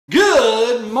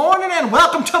Good morning and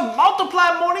welcome to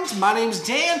Multiply Mornings. My name's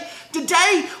Dan.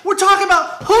 Today we're talking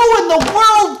about who in the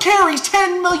world carries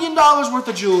 $10 million worth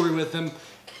of jewelry with him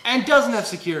and doesn't have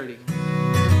security.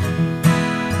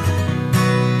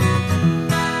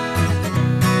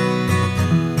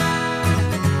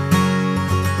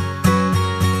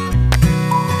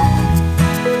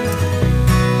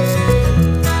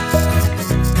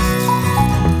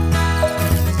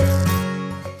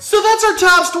 That's our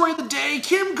top story of the day,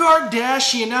 Kim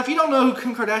Kardashian. Now, if you don't know who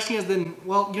Kim Kardashian is, then,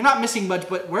 well, you're not missing much,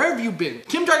 but where have you been?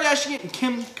 Kim Kardashian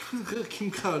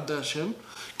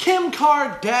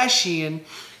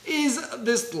is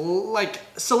this, like,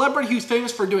 celebrity who's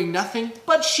famous for doing nothing,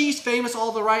 but she's famous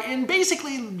all the right. And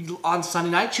basically, on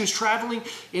Sunday night, she was traveling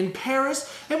in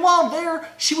Paris, and while there,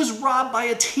 she was robbed by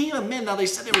a team of men. Now, they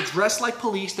said they were dressed like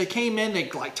police. They came in, they,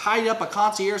 like, tied up a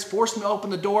concierge, forced him to open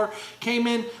the door, came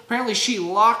in. Apparently, she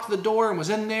locked the door and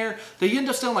was in there. They ended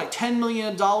up stealing, like, $10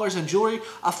 million in jewelry,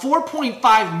 a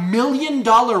 $4.5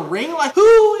 million ring. Like,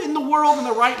 who in the world in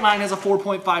the right mind has a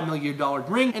 $4.5 million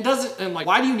ring and doesn't, and, like,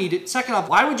 why do you need it? Second off,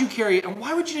 why would you carry it, and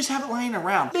why would you just have it laying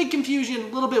around? Big confusion,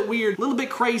 a little bit weird, a little bit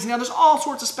crazy. Now, there's all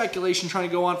sorts of speculation trying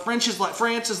to go on. France is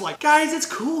like, guys, it's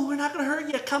cool, we're not gonna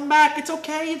hurt you, come back, it's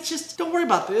okay, it's just, don't worry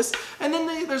about this. And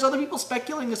then there's other people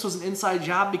speculating this was an inside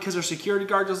job because their security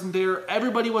guard wasn't there,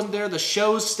 everybody wasn't there, the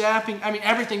show's staffing, I mean,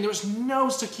 everything, there was no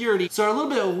security. So they're a little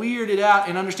bit weirded out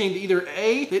and understanding either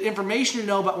A, the information to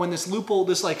know about when this loophole,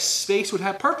 this like space would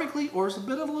have perfectly, or it's a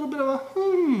little bit of a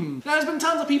Now, there's been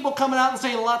tons of people coming out and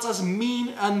saying lots of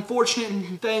mean,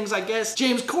 unfortunate things, I guess.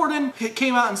 James Corden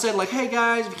came out and said, like, hey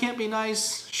guys, if you can't be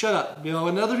nice, shut up. You know,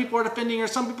 and other people are defending her,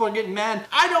 some people are getting mad.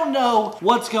 I don't know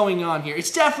what's going on here.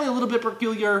 It's definitely a little bit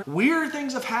peculiar. Weird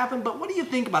things have happened, but what do you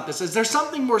think about this? Is there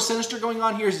something more sinister going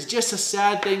on here? Is it just a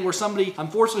sad thing where somebody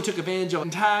unfortunately took advantage of it in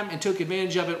time and took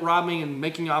advantage of it, robbing and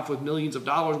making off with millions of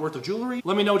dollars worth of jewelry?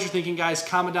 Let me know what you're thinking, guys.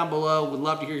 Comment down below. Would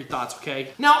love to hear your thoughts,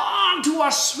 okay? Now on to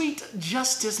our sweet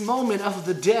justice moment of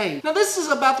the day. Now this is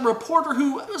about the reporter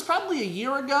who, it was probably a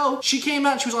year ago, she came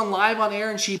out and she was on live on air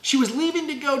and she was leaving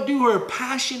to go do her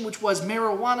passion, which was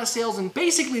marijuana sales. And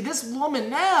basically this woman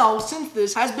now, since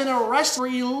this, has been arrested for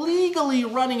illegally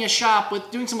running a shop with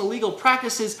doing some illegal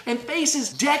practices and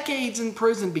faces decades in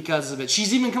prison because of it.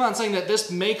 She's even come out saying that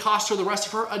this may cost her the rest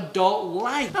of her adult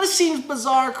life. Now this seems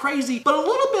bizarre, crazy, but a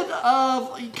little bit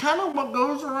of kind of what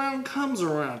goes around comes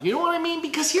around. You know what I mean?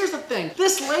 Because here's the thing.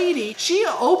 This lady, she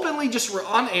openly just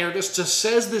on air just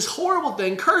says this horrible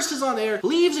thing, curses on air,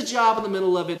 leaves a job in the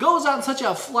middle of it, goes out in such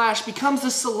a flash, becomes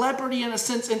a celebrity in a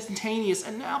sense instantaneous,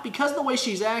 and now because of the way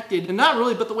she's acted, and not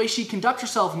really, but the way she conducts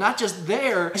herself, not just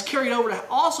there, has carried over to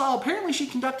also how apparently she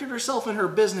conducted herself in her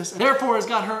business, and therefore has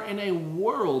got her in a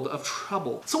world of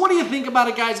trouble. So what do you think about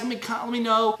it, guys? Let me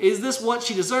know. Is this what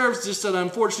she deserves, just an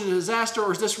unfortunate disaster,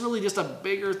 or is this really just a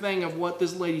bigger thing of what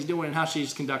this lady's doing and how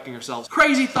she's conducting herself?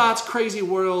 Crazy thoughts, crazy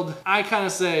world. I kind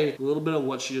of say a little bit of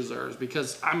what she deserves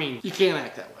because, I mean, you can't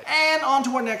act that way. And on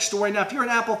to our next story. Now, if you're an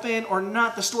Apple fan or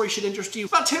not, the story should interest you.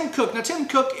 It's about Tim Cook. Now, Tim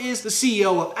Cook is the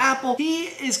CEO of Apple. He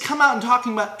is come out and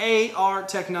talking about AR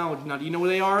technology. Now, do you know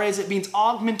what AR is? It means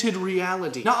augmented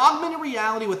reality. Now, augmented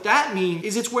reality, what that means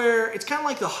is it's kind of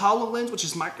like the HoloLens, which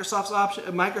is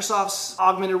Microsoft's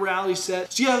augmented reality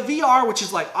set. So you have VR, which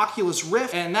is like Oculus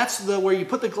Rift, and that's where you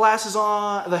put the glasses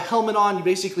on, the helmet on, you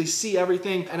basically see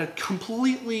everything in a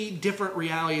completely different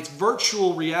reality. It's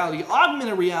virtual reality.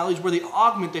 Augmented reality is where they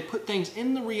augment, they put things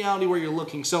in the reality where you're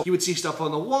looking. So you would see stuff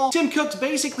on the wall. Tim Cook's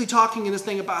basically talking in this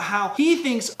thing about how he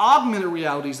thinks augmented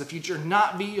reality is the future,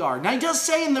 not VR. Now, he does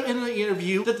say in the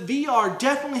interview that VR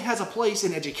definitely has a place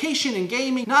in education and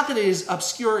gaming. Not that it is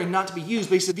obscure and not to be used.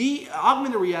 Basically, the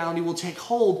augmented reality will take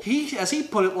hold. As he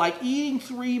put it, like eating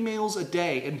 3 meals a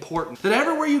day, important. That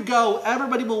everywhere you go,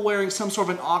 everybody will be wearing some sort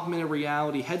of an augmented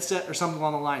reality headset or something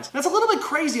along the lines. That's a little bit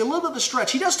crazy, a little bit of a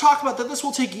stretch. He does talk about that this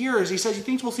will take years. He says he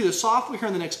thinks we'll see the software here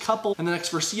in the next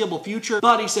foreseeable future.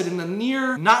 But he said in the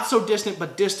near, not so distant,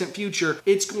 but distant future,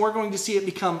 we're going to see it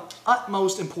become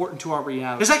utmost important to our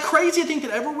reality. Is that crazy to think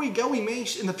that everywhere we go, we may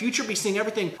in the future be seeing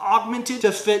everything augmented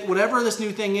to fit whatever this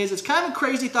new thing is? It's kind of a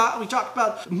crazy thought. We talked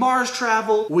about Mars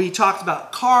travel. We talked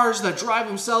about cars that drive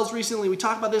themselves recently. We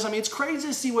talked about this. I mean, it's crazy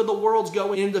to see where the world's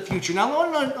going in the future. Now,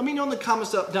 let me know in the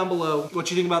comments down below what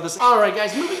you think about this. All right,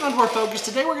 guys, moving on to our focus.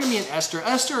 Today, we're going to be in Esther.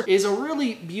 Esther is a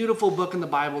really beautiful book in the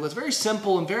Bible that's very simple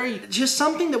powerful and very, just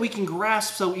something that we can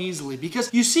grasp so easily.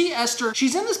 Because you see Esther,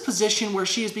 she's in this position where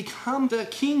she has become the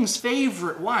king's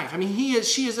favorite wife. I mean,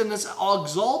 she is in this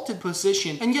exalted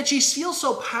position, and yet she feels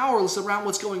so powerless around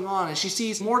what's going on, and she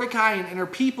sees Mordecai and her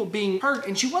people being hurt,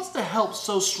 and she wants to help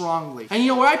so strongly. And you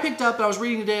know, where I picked up, I was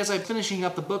reading today as I'm finishing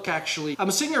up the book actually, I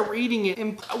was sitting there reading it,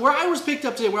 and where I was picked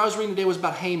up today, where I was reading today was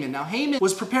about Haman. Now Haman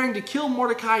was preparing to kill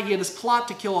Mordecai. He had this plot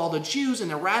to kill all the Jews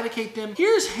and eradicate them.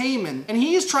 Here's Haman, and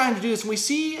he is trying to do this, and we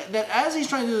see that as he's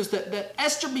trying to do this, that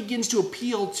Esther begins to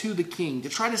appeal to the king, to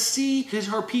try to see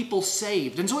her people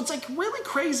saved. And so it's like really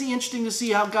crazy interesting to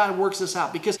see how God works this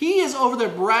out, because he is over there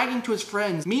bragging to his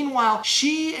friends. Meanwhile,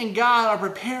 she and God are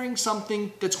preparing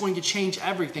something that's going to change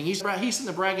everything. He's sitting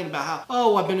there bragging about how,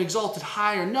 oh, I've been exalted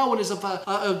higher. No one is of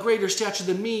a greater stature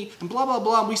than me, and blah, blah,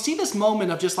 blah. And we see this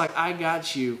moment of just like, I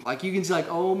got you. Like you can see like,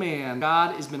 oh man,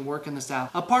 God has been working this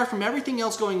out. Apart from everything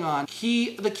else going on,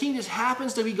 the king just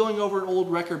happens to be going over an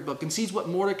old record book and sees what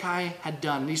Mordecai had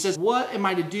done. And he says, what am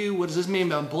I to do? What has this man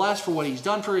been blessed for what he's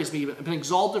done for me? Has been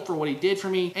exalted for what he did for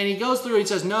me? And he goes through and he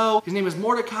says, no, his name is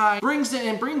Mordecai. Brings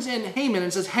in Haman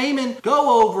and says, Haman,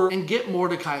 go over and get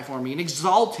Mordecai for me and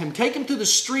exalt him. Take him through the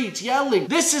streets yelling,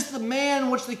 this is the man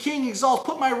which the king exalts.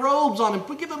 Put my robes on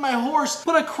him. Give him my horse.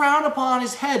 Put a crown upon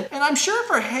his head. And I'm sure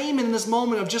for Haman in this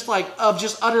moment of just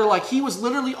utter, like he was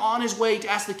literally on his way to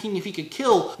ask the king if he could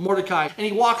kill Mordecai. And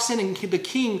he walks in and the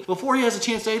king, before he has a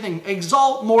chance to say anything,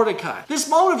 exalt Mordecai. This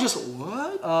moment of just,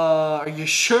 what? Are you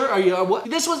sure? Are you, what?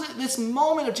 This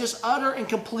moment of just utter and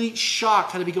complete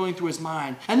shock had to be going through his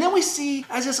mind. And then we see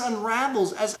as this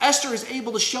unravels, as Esther is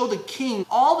able to show the king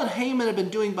all that Haman had been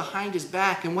doing behind his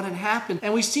back and what had happened.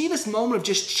 And we see this moment of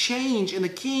just change in the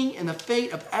king and the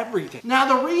fate of everything.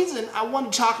 Now, the reason I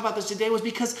wanted to talk about this today was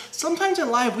because sometimes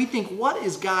in life we think, what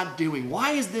is God doing?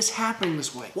 Why is this happening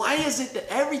this way? Why is it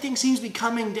that everything seems to be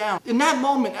coming down? In that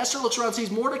moment, Esther looks around and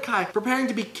sees Mordecai preparing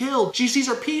to be killed. She sees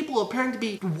her people preparing to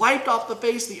be wiped off the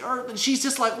face of the earth, and she's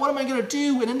just like, what am I going to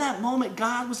do? And in that moment,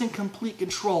 God was in complete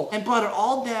control and brought it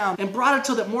all down and brought it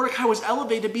so that Mordecai was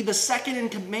elevated to be the second in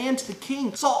command to the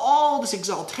king. Saw all this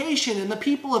exaltation, and the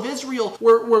people of Israel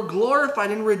were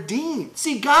glorified and redeemed.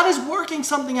 See, God is working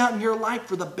something out in your life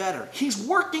for the better. He's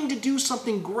working to do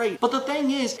something great. But the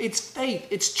thing is, it's faith,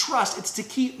 it's trust, it's to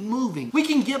keep moving. We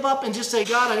can give up and just say,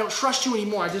 God, I don't trust you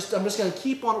anymore. I'm just going to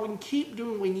keep on. We can keep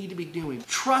doing what we need to be doing.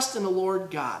 Trust in the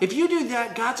Lord God. If you do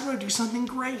that, God's going to do something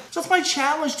great. So that's my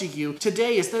challenge to you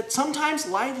today, is that sometimes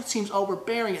life seems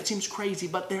overbearing, it seems crazy,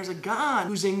 but there's a God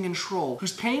who's in control,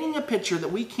 who's painting a picture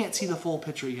that we can't see the full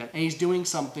picture yet, and he's doing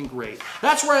something great.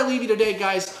 That's where I leave you today,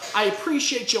 guys. I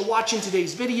appreciate you watching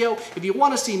today's video. If you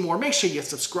want to see more, make sure you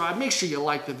subscribe. Make sure you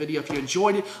like the video if you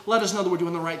enjoyed it. Let us know that we're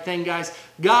doing the right thing, guys.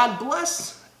 God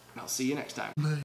bless, and I'll see you next time.